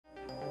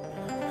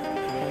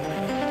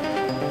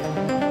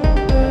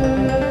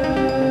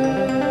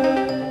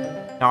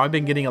Now, I've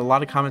been getting a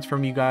lot of comments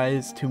from you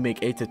guys to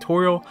make a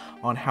tutorial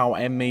on how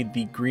I made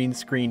the green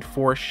screen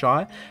forest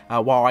shot.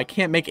 While I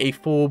can't make a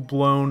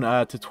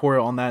full-blown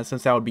tutorial on that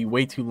since that would be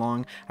way too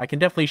long, I can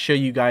definitely show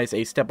you guys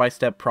a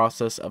step-by-step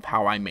process of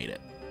how I made it.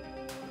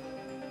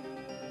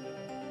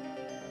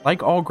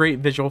 Like all great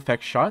visual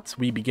effects shots,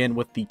 we begin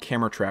with the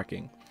camera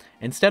tracking.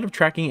 Instead of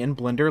tracking in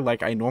Blender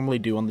like I normally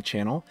do on the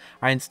channel,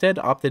 I instead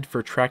opted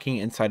for tracking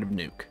inside of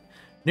Nuke.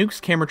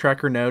 Nuke's camera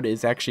tracker node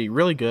is actually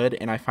really good,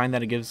 and I find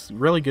that it gives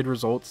really good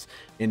results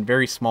in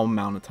very small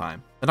amount of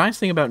time. The nice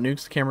thing about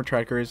Nuke's camera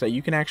tracker is that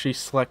you can actually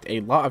select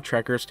a lot of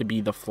trackers to be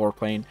the floor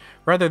plane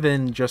rather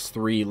than just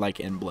 3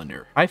 like in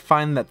Blender. I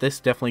find that this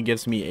definitely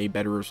gives me a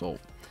better result.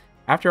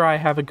 After I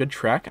have a good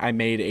track, I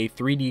made a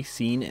 3D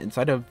scene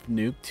inside of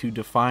Nuke to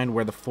define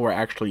where the floor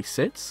actually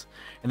sits.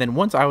 And then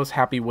once I was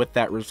happy with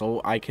that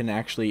result, I can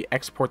actually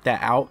export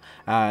that out,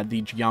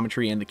 the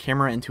geometry and the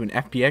camera into an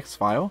FBX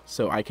file,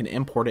 so I can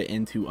import it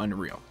into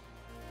Unreal.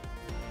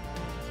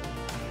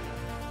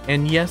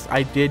 And yes,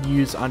 I did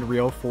use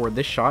Unreal for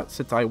this shot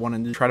since I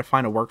wanted to try to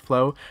find a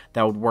workflow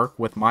that would work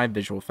with my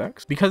visual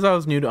effects. Because I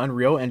was new to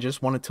Unreal and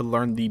just wanted to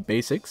learn the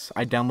basics,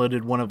 I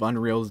downloaded one of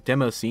Unreal's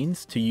demo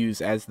scenes to use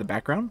as the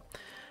background.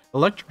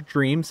 Electric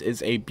Dreams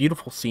is a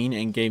beautiful scene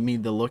and gave me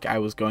the look I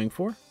was going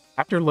for.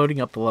 After loading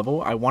up the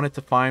level, I wanted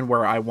to find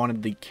where I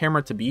wanted the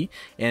camera to be,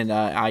 and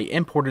I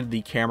imported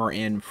the camera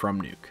in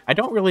from Nuke. I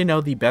don't really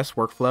know the best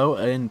workflow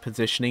in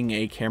positioning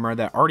a camera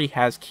that already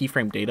has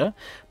keyframe data,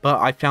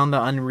 but I found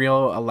that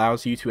Unreal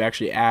allows you to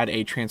actually add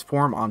a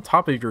transform on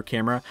top of your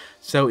camera,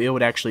 so it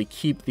would actually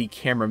keep the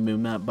camera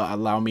movement but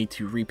allow me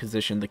to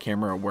reposition the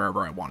camera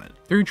wherever I wanted.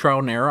 Through trial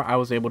and error, I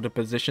was able to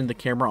position the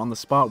camera on the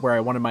spot where I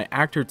wanted my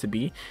actor to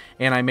be,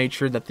 and I made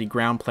sure that the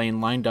ground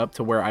plane lined up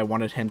to where I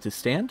wanted him to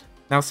stand.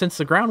 Now, since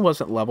the ground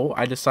wasn't level,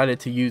 I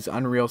decided to use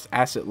Unreal's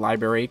asset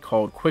library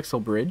called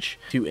Quixel Bridge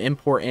to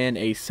import in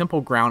a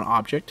simple ground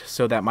object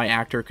so that my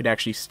actor could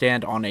actually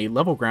stand on a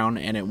level ground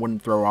and it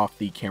wouldn't throw off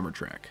the camera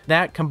track.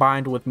 That,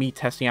 combined with me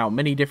testing out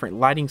many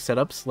different lighting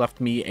setups, left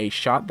me a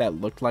shot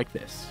that looked like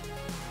this.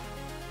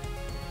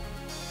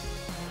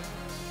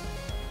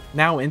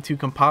 Now into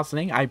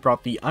compositing, I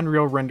brought the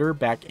Unreal render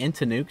back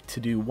into Nuke to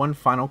do one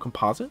final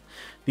composite.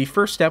 The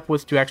first step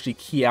was to actually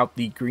key out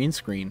the green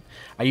screen.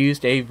 I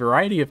used a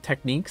variety of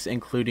techniques,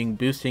 including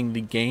boosting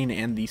the gain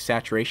and the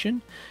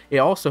saturation. It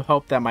also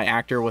helped that my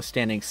actor was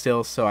standing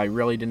still, so I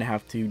really didn't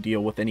have to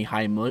deal with any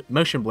high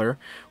motion blur,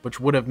 which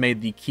would have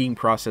made the keying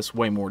process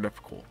way more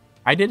difficult.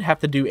 I did have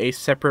to do a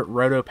separate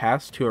roto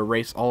pass to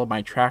erase all of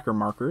my tracker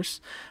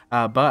markers,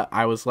 but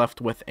I was left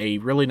with a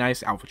really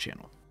nice alpha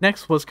channel.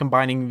 Next was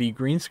combining the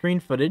green screen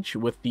footage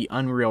with the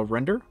Unreal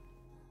render.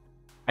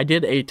 I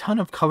did a ton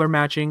of color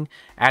matching,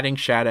 adding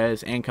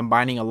shadows, and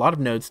combining a lot of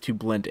nodes to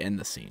blend in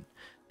the scene.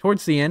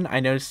 Towards the end,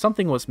 I noticed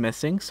something was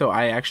missing, so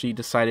I actually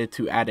decided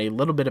to add a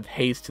little bit of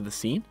haze to the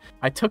scene.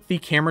 I took the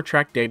camera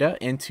track data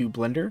into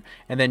Blender,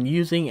 and then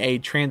using a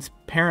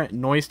transparent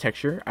noise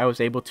texture, I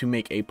was able to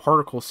make a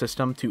particle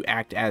system to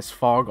act as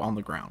fog on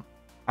the ground.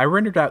 I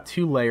rendered out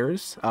 2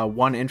 layers,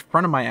 one in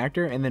front of my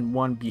actor and then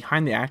one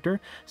behind the actor,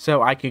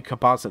 so I could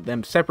composite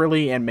them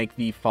separately and make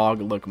the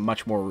fog look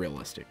much more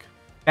realistic.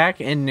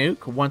 Back in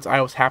Nuke, once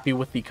I was happy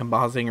with the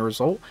compositing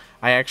result,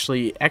 I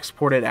actually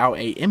exported out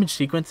an image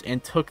sequence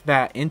and took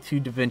that into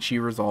DaVinci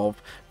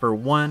Resolve for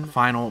one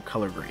final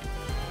color grade.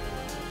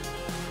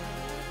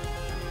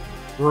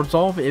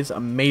 Resolve is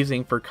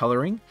amazing for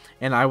coloring,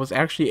 and I was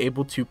actually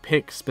able to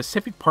pick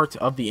specific parts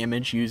of the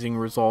image using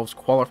Resolve's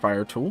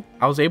qualifier tool.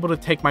 I was able to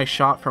take my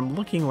shot from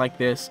looking like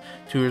this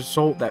to a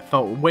result that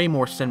felt way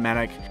more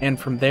cinematic, and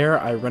from there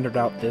I rendered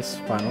out this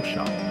final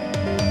shot.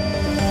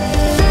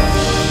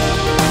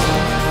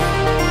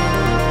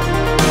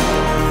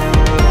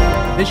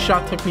 This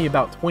shot took me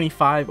about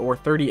 25 or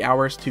 30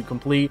 hours to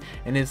complete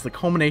and is the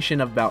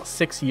culmination of about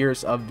 6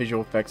 years of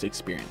visual effects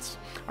experience.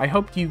 I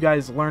hope you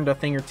guys learned a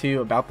thing or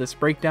two about this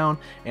breakdown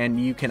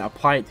and you can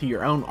apply it to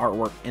your own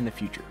artwork in the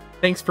future.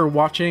 Thanks for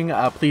watching.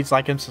 Please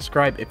like and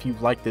subscribe if you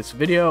liked this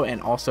video,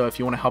 and also if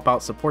you want to help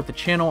out support the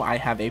channel, I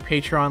have a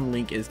Patreon,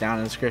 link is down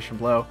in the description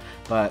below.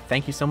 But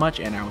thank you so much,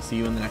 and I will see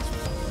you in the next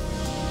one.